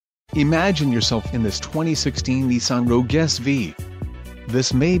Imagine yourself in this 2016 Nissan Rogue SV.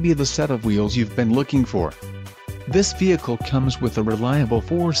 This may be the set of wheels you've been looking for. This vehicle comes with a reliable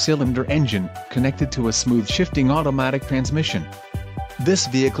 4-cylinder engine, connected to a smooth shifting automatic transmission. This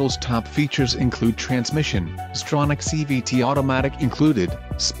vehicle's top features include transmission, Xtronic CVT automatic included,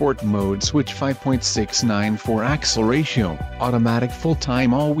 sport mode switch 5.694 axle ratio, automatic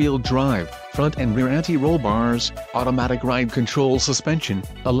full-time all-wheel drive, front and rear anti-roll bars, automatic ride control suspension,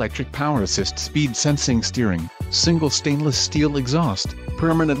 electric power assist speed sensing steering, single stainless steel exhaust,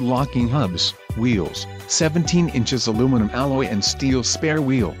 permanent locking hubs, wheels, 17 inches aluminum alloy and steel spare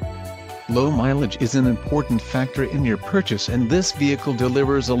wheel. Low mileage is an important factor in your purchase, and this vehicle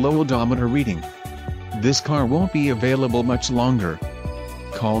delivers a low odometer reading. This car won't be available much longer.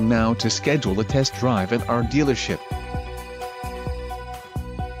 Call now to schedule a test drive at our dealership.